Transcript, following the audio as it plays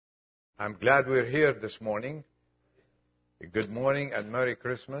I'm glad we're here this morning. Good morning and Merry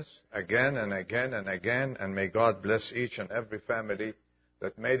Christmas again and again and again. And may God bless each and every family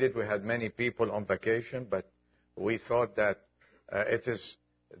that made it. We had many people on vacation, but we thought that it is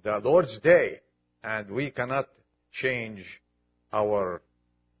the Lord's Day and we cannot change our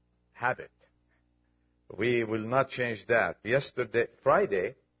habit. We will not change that.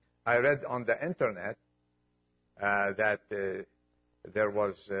 Friday, I read on the internet that there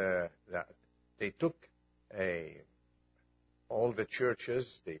was that they took all the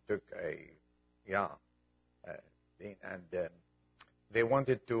churches. They took they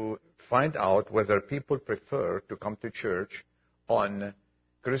wanted to find out whether people prefer to come to church on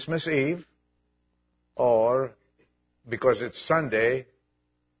Christmas Eve or because it's Sunday,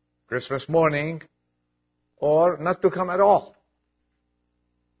 Christmas morning, or not to come at all.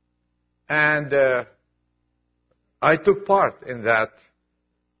 And I took part in that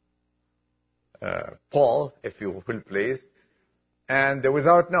poll, if you will please. And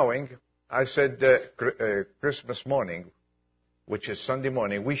without knowing, I said Christmas morning, which is Sunday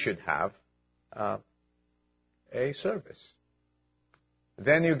morning, we should have a service.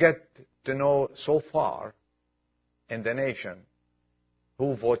 Then you get to know so far in the nation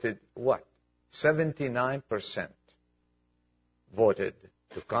who voted what? 79% voted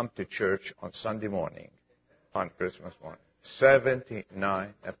to come to church on Sunday morning, on Christmas morning.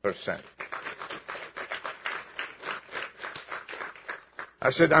 79%. I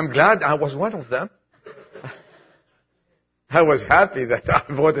said, I'm glad I was one of them. I was happy that I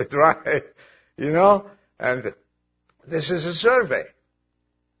voted right, and this is a survey.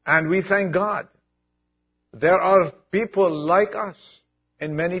 And we thank God. There are people like us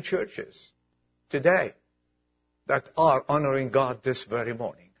in many churches today that are honoring God this very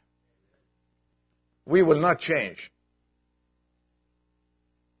morning. We will not change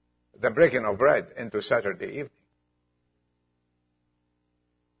the breaking of bread into Saturday evening.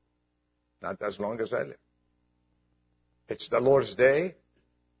 Not as long as I live. It's the Lord's Day.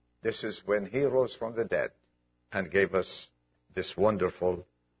 This is when He rose from the dead and gave us this wonderful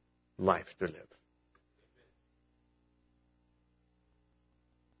life to live.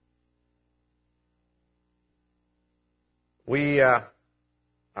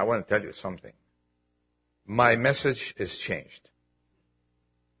 I want to tell you something. My message is changed.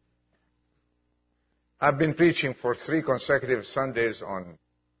 I've been preaching for 3 consecutive Sundays on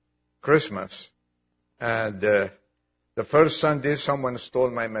Christmas, and the first Sunday someone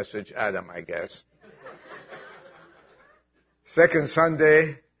stole my message, Adam, I guess. Second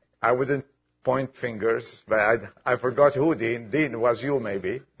Sunday, I wouldn't point fingers, but I forgot who, Dean. Dean, was you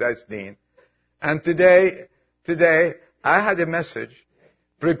maybe. That's Dean. And today, I had a message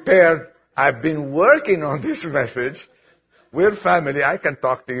prepared. I've been working on this message. We're family. I can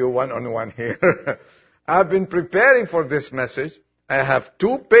talk to you one-on-one here. I've been preparing for this message. I have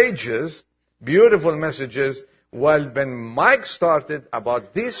 2 pages, beautiful messages. Well, when Mike started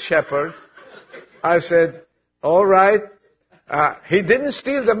about these shepherds, I said, all right. He didn't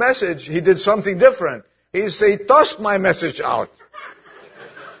steal the message. He did something different. He tossed my message out.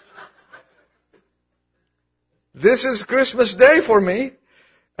 This is Christmas Day for me.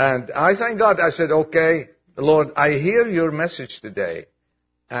 And I thank God. I said, okay, Lord, I hear your message today.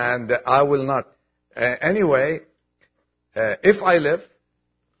 And I will not. Anyway, if I live,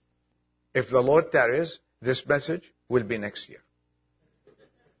 if the Lord tarries, this message will be next year.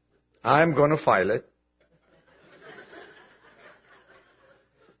 I'm going to file it.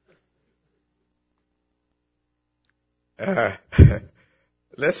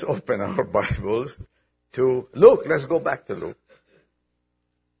 Let's open our Bibles to Luke. Let's go back to Luke.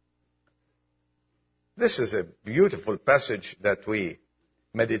 This is a beautiful passage that we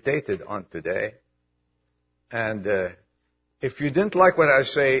meditated on today. And if you didn't like what I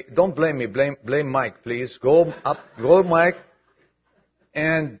say, don't blame me. Blame Mike, please. Go Mike,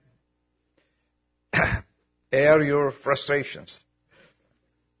 and air your frustrations.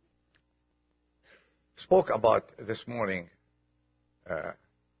 Spoke about this morning the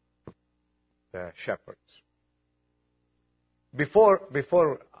shepherds.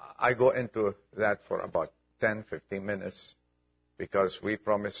 Before I go into that for about 10, 15 minutes, because we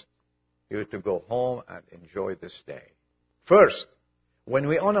promised you to go home and enjoy this day. First, when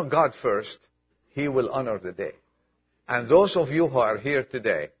we honor God first, He will honor the day. And those of you who are here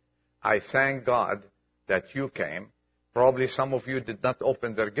today, I thank God that you came. Probably some of you did not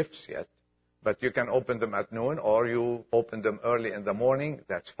open their gifts yet, but you can open them at noon, or you open them early in the morning.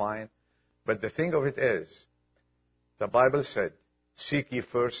 That's fine. But the thing of it is, the Bible said, seek ye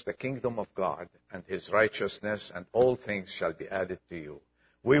first the kingdom of God and His righteousness, and all things shall be added to you.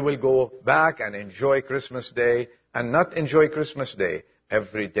 we will go back and enjoy Christmas Day and not enjoy Christmas Day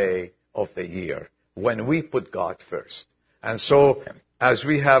every day of the year when we put God first. And so, as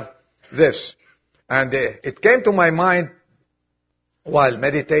we have this, and it came to my mind while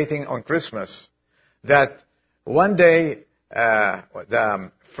meditating on Christmas that one day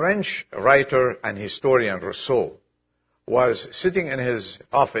the French writer and historian Rousseau was sitting in his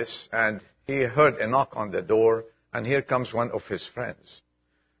office and he heard a knock on the door, and here comes one of his friends.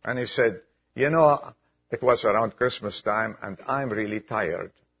 And he said, you know, it was around Christmas time and I'm really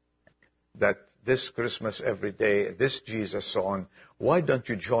tired that this Christmas every day, this Jesus song, why don't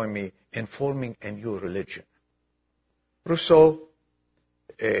you join me in forming a new religion? Rousseau,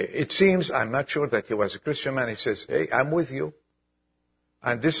 it seems, I'm not sure that he was a Christian man, he says, hey, I'm with you.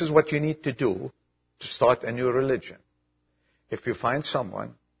 And this is what you need to do to start a new religion. If you find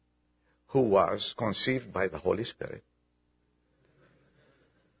someone who was conceived by the Holy Spirit,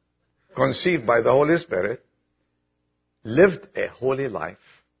 lived a holy life,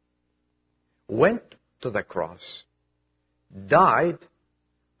 went to the cross, died,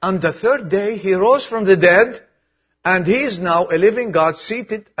 on the third day he rose from the dead, and he is now a living God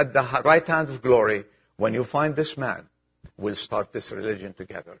seated at the right hand of glory. When you find this man, we'll start this religion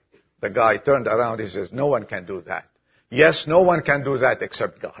together. The guy turned around, he says, no one can do that. Yes, no one can do that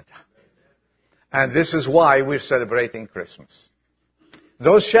except God. And this is why we're celebrating Christmas.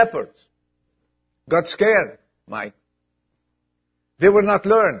 Those shepherds got scared, Mike. They were not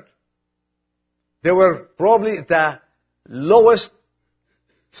learned. They were probably the lowest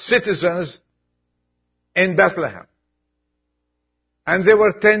citizens in Bethlehem. And they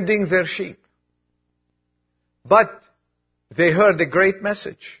were tending their sheep. But they heard a great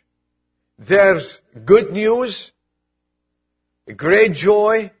message. There's good news, great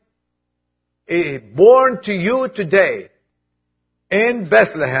joy, born to you today in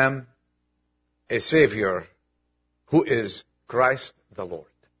Bethlehem, a Savior who is Christ the Lord.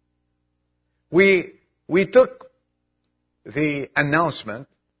 We took the announcement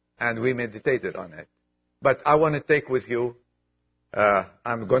and we meditated on it. But I want to take with you,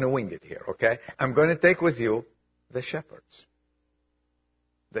 I'm going to wing it here, okay? I'm going to take with you the shepherds.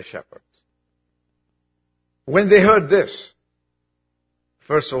 The shepherds. When they heard this,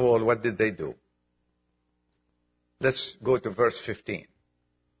 first of all, what did they do? Let's go to verse 15.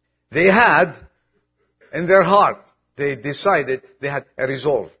 They had, in their heart, they decided, they had a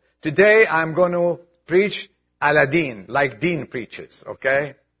resolve. Today I'm going to preach a la Dean, like Dean preaches,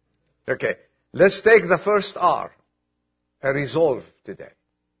 okay? Okay. Let's take the first R, a resolve today.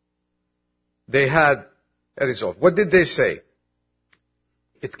 They had a resolve. What did they say?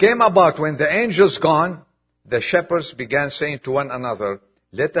 It came about when the angels gone, the shepherds began saying to one another,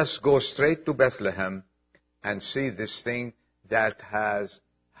 let us go straight to Bethlehem and see this thing that has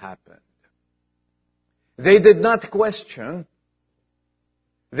happened. They did not question.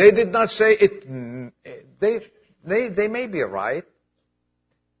 They did not say they may be right.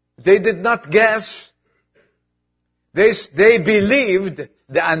 They did not guess. They believed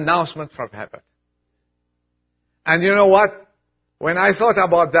the announcement from heaven. And you know what? When I thought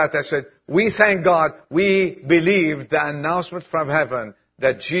about that, I said, we thank God we believed the announcement from heaven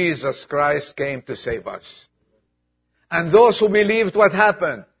that Jesus Christ came to save us. And those who believed what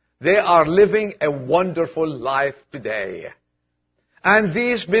happened, they are living a wonderful life today. And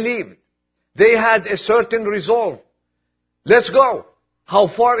these believed. They had a certain resolve. Let's go. How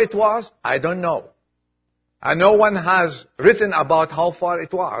far it was, I don't know. And no one has written about how far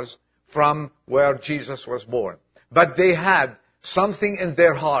it was from where Jesus was born. But they had something in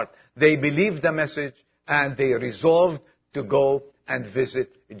their heart. They believed the message and they resolved to go and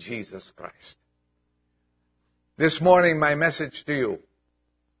visit Jesus Christ. This morning, my message to you,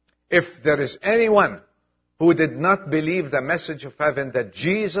 if there is anyone who did not believe the message of heaven that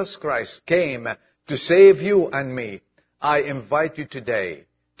Jesus Christ came to save you and me, I invite you today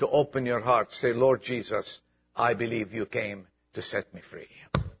to open your heart. Say, Lord Jesus, I believe you came to set me free.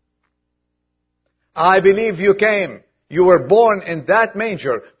 I believe you came. You were born in that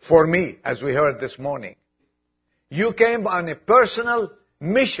manger for me, as we heard this morning. You came on a personal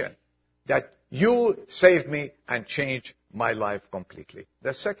mission that you saved me and changed my life completely.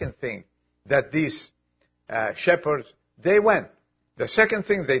 The second thing that these shepherds, they went. The second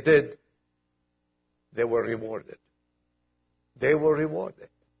thing they did, they were rewarded. They were rewarded.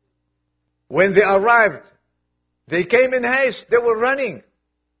 When they arrived, they came in haste. They were running.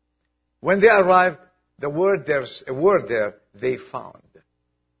 When they arrived, there's a word there, they found.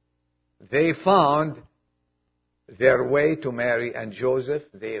 They found their way to Mary and Joseph.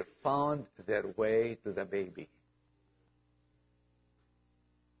 They found their way to the baby.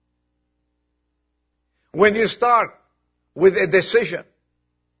 When you start with a decision,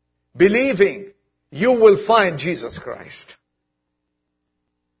 believing, you will find Jesus Christ.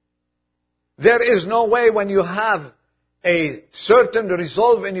 There is no way when you have a certain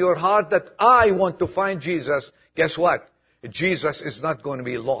resolve in your heart that I want to find Jesus, guess what? Jesus is not going to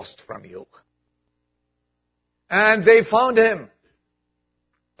be lost from you. And they found him.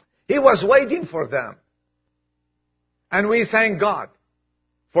 He was waiting for them. And we thank God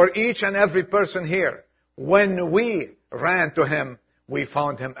for each and every person here. When we ran to him, we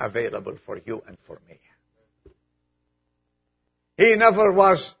found him available for you and for me. He never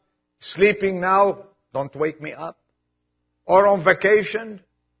was sleeping now, don't wake me up. Or on vacation,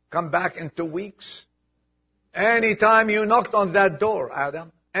 come back in 2 weeks. Anytime you knocked on that door,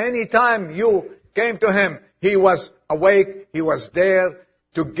 Adam, anytime you came to him, he was awake, he was there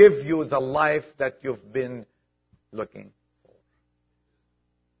to give you the life that you've been looking for.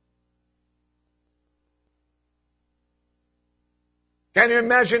 Can you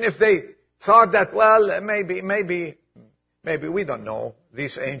imagine if they thought that, well, maybe, we don't know,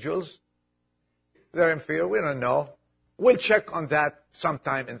 these angels, they're inferior, we don't know. We'll check on that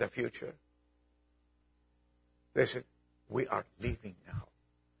sometime in the future. They said, we are leaving now.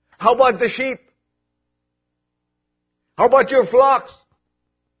 How about the sheep? How about your flocks?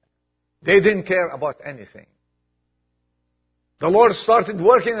 They didn't care about anything. The Lord started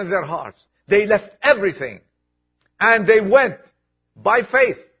working in their hearts. They left everything. And they went by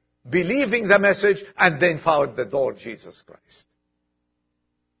faith, believing the message, and then found the Lord Jesus Christ.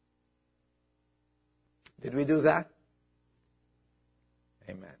 Did we do that?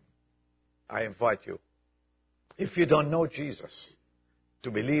 Amen. I invite you, if you don't know Jesus,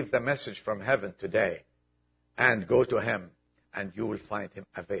 to believe the message from heaven today and go to him, and you will find him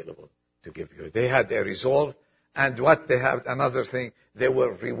available to give you. They had a resolve, and what they had, another thing, they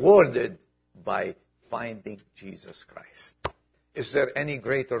were rewarded by finding Jesus Christ. Is there any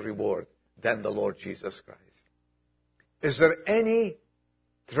greater reward than the Lord Jesus Christ? Is there any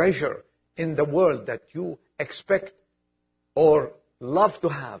treasure in the world that you expect or love to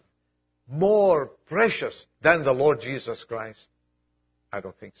have more precious than the Lord Jesus Christ? I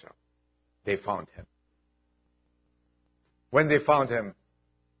don't think so. They found him. When they found him,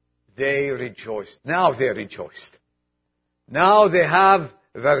 they rejoiced. Now they rejoiced. Now they have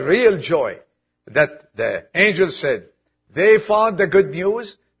the real joy that the angel said. They found the good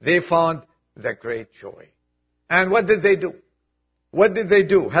news. They found the great joy. And what did they do? What did they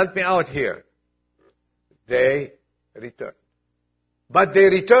do? Help me out here. They returned. But they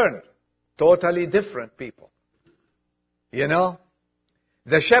returned totally different people. You know?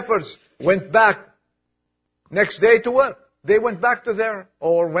 The shepherds went back next day to work. They went back to their,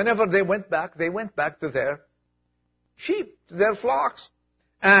 or whenever they went back to their sheep, to their flocks.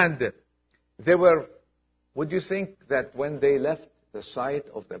 And they were, would you think that when they left the sight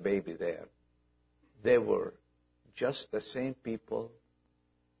of the baby there, they were just the same people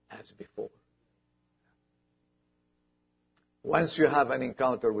as before? Once you have an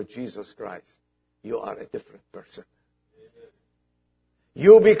encounter with Jesus Christ, you are a different person.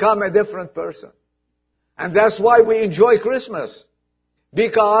 You become a different person. And that's why we enjoy Christmas.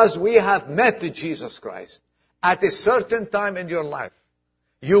 Because we have met Jesus Christ. At a certain time in your life,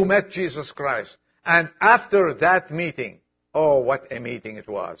 you met Jesus Christ. And after that meeting, oh, what a meeting it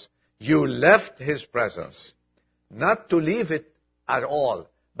was. You left his presence. Not to leave it at all,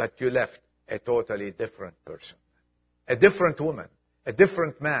 but you left a totally different person. A different woman, a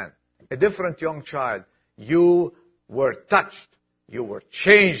different man, a different young child. You were touched. You were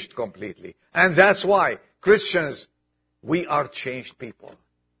changed completely. And that's why Christians, we are changed people.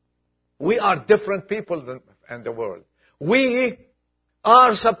 We are different people in the world. We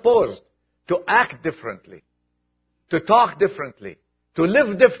are supposed to act differently, to talk differently, to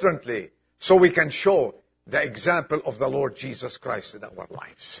live differently, so we can show the example of the Lord Jesus Christ in our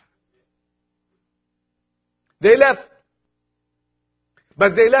lives. They left.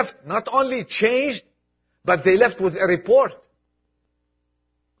 But they left not only changed, but they left with a report.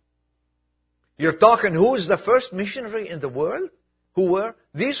 You're talking, who's the first missionary in the world? Who were?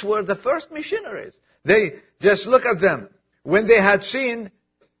 These were the first missionaries. They, just look at them. When they had seen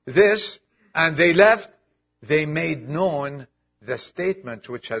this and they left, they made known the statement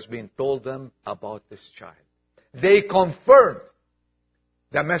which has been told them about this child. They confirmed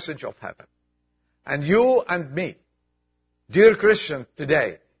the message of heaven. And you and me, dear Christian,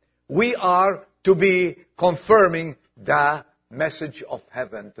 today, we are to be confirming the message of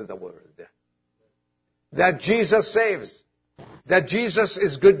heaven to the world. That Jesus saves. That Jesus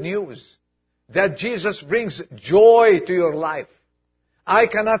is good news. That Jesus brings joy to your life. I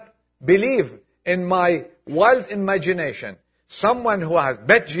cannot believe in my wild imagination, someone who has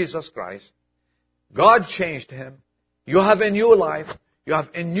met Jesus Christ, God changed him, you have a new life, you have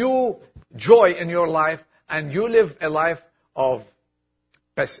a new joy in your life, and you live a life of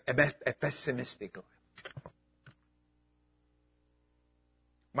a pessimistic life.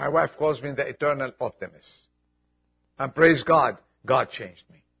 My wife calls me the eternal optimist. And praise God, God changed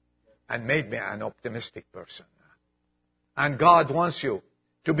me and made me an optimistic person. And God wants you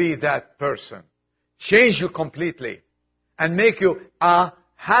to be that person. Change you completely and make you a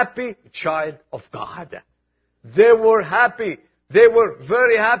happy child of God. They were happy. They were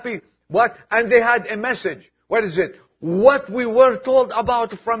very happy. What? And they had a message. What is it? What we were told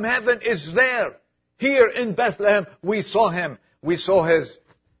about from heaven is there. Here in Bethlehem, we saw him. We saw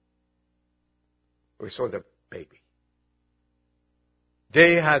the baby.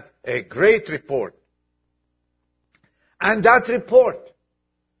 They had a great report. And that report,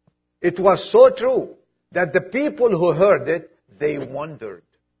 it was so true that the people who heard it, they wondered.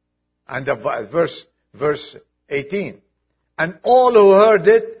 And verse 18. And all who heard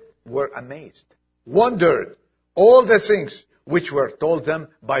it were amazed, wondered, all the things which were told them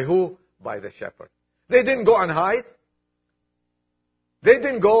by who? By the shepherd. They didn't go and hide. They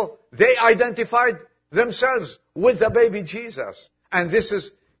didn't go. They identified themselves with the baby Jesus. And this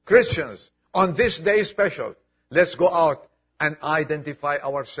is Christians. On this day special, let's go out and identify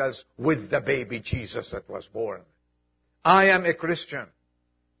ourselves with the baby Jesus that was born. I am a Christian.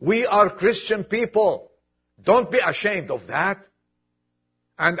 We are Christian people. Don't be ashamed of that.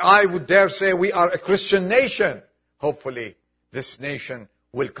 And I would dare say we are a Christian nation. Hopefully, this nation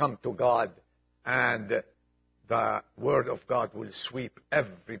will come to God and the Word of God will sweep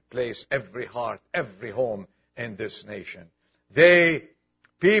every place, every heart, every home in this nation.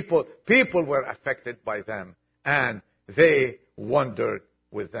 People were affected by them and they wondered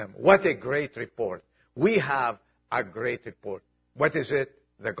with them. What a great report. We have a great report. What is it?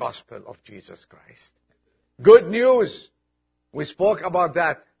 The gospel of Jesus Christ. Good news. We spoke about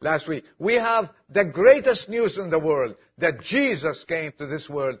that last week. We have the greatest news in the world, that Jesus came to this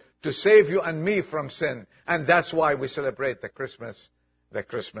world to save you and me from sin. And that's why we celebrate the Christmas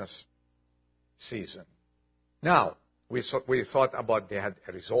season. Now, we thought about they had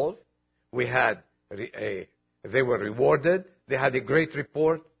a resolve. They were rewarded. They had a great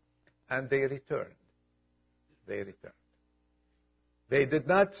report. And they returned. They did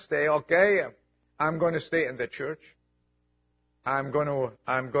not say, okay, I'm going to stay in the church. I'm going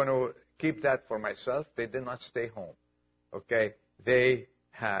to keep that for myself. They did not stay home. Okay? They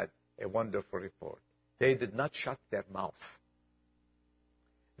had a wonderful report. They did not shut their mouth.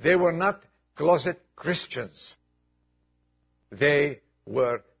 They were not closet Christians. They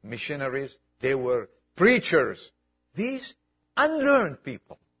were missionaries. They were preachers. These unlearned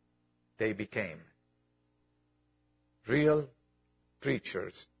people, they became real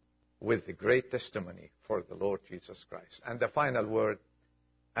preachers with the great testimony for the Lord Jesus Christ. And the final word,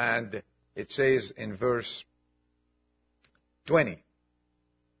 and it says in verse 20,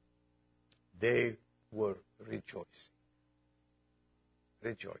 they were rejoicing.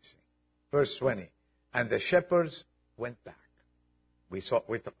 Rejoicing. Verse 20, and the shepherds went back. We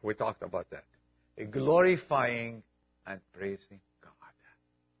talked about that. Glorifying and praising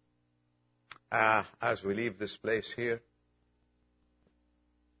God. As we leave this place here,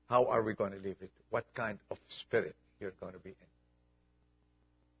 how are we going to leave it? What kind of spirit you're going to be in?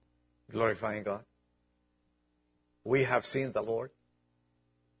 Glorifying God. We have seen the Lord.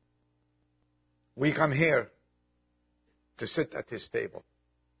 We come here to sit at His table.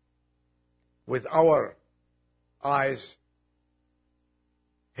 With our eyes,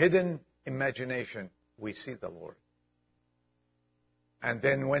 hidden imagination, we see the Lord. And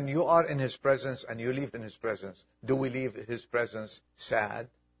then when you are in His presence and you leave in His presence, do we leave His presence sad?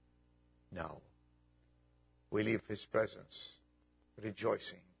 No. We leave His presence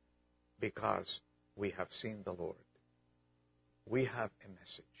rejoicing because we have seen the Lord. We have a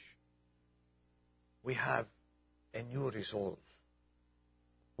message. We have a new resolve.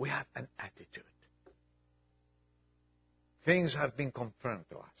 We have an attitude. Things have been confirmed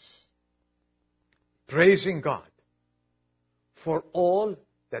to us. Praising God for all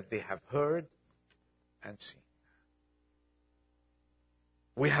that they have heard and seen.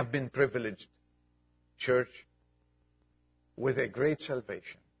 We have been privileged, church, with a great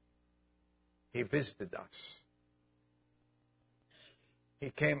salvation. He visited us. He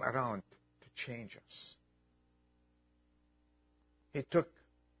came around to change us. He took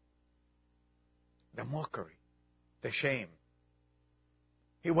the mockery, the shame.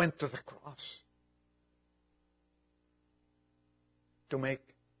 He went to the cross to make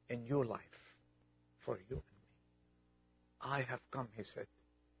a new life for you and me. I have come, he said,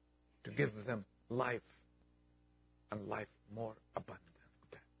 to give them life and life more abundant.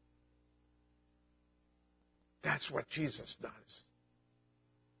 That's what Jesus does.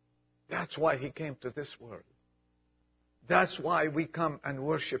 That's why he came to this world. That's why we come and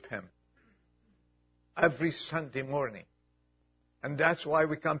worship him every Sunday morning. And that's why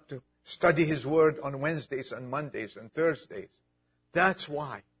we come to study his word on Wednesdays and Mondays and Thursdays. That's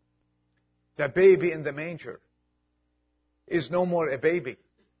why the baby in the manger is no more a baby.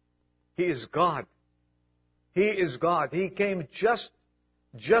 He is God. He is God. He came just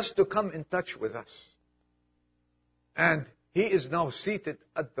to come in touch with us. And he is now seated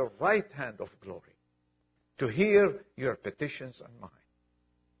at the right hand of glory to hear your petitions and mine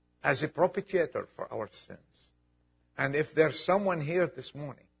as a propitiator for our sins. And if there's someone here this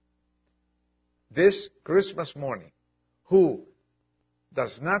morning, this Christmas morning, who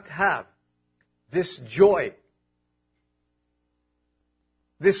does not have this joy,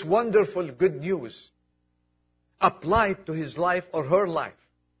 this wonderful good news applied to his life or her life,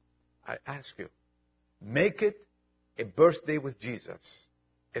 I ask you, make it a birthday with Jesus,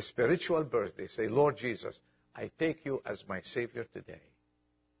 a spiritual birthday. Say, Lord Jesus, I take you as my Savior today.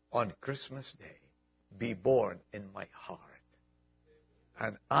 On Christmas Day, be born in my heart.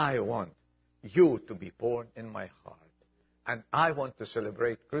 And I want you to be born in my heart. And I want to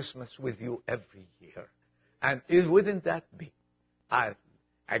celebrate Christmas with you every year. And wouldn't that be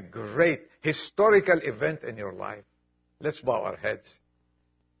a great historical event in your life? Let's bow our heads.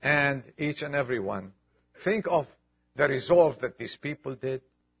 And each and every one, think of the resolve that these people did,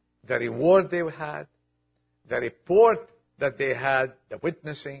 the reward they had, the report that they had, the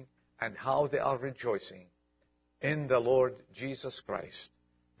witnessing, and how they are rejoicing in the Lord Jesus Christ,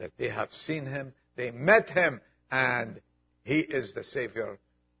 that they have seen him, they met him, and he is the Savior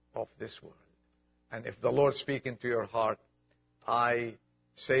of this world. And if the Lord speak into your heart, I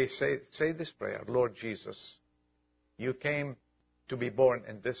say this prayer, Lord Jesus, you came to be born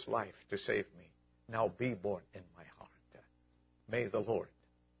in this life to save me. Now be born in my heart. May the Lord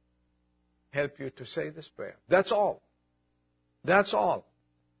help you to say this prayer. That's all. That's all.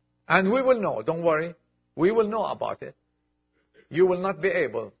 And we will know. Don't worry. We will know about it. You will not be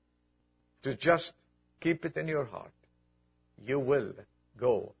able to just keep it in your heart. You will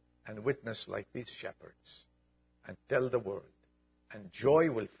go and witness like these shepherds and tell the world. And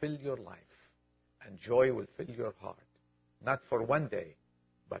joy will fill your life. And joy will fill your heart. Not for one day,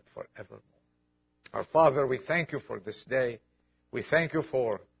 but forevermore. Our Father, we thank you for this day. We thank you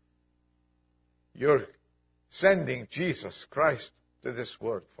for your sending Jesus Christ to this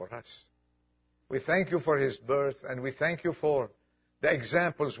world for us. We thank you for his birth, and we thank you for the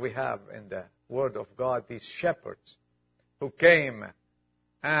examples we have in the Word of God, these shepherds who came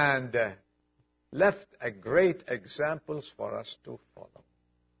and left a great examples for us to follow.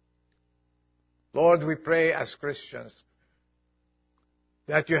 Lord, we pray as Christians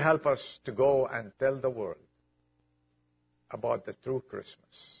that you help us to go and tell the world about the true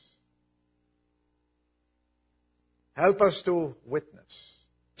Christmas. Help us to witness,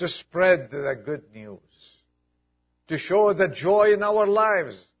 to spread the good news, to show the joy in our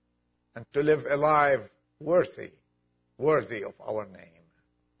lives, and to live a life worthy of our name.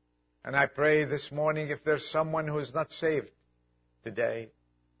 And I pray this morning, if there's someone who is not saved today,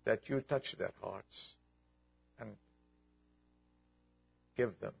 that you touch their hearts and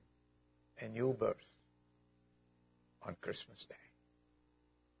give them a new birth on Christmas Day.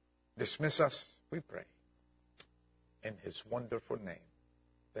 Dismiss us, we pray, in his wonderful name,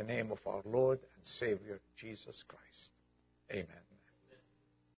 the name of our Lord and Savior, Jesus Christ. Amen.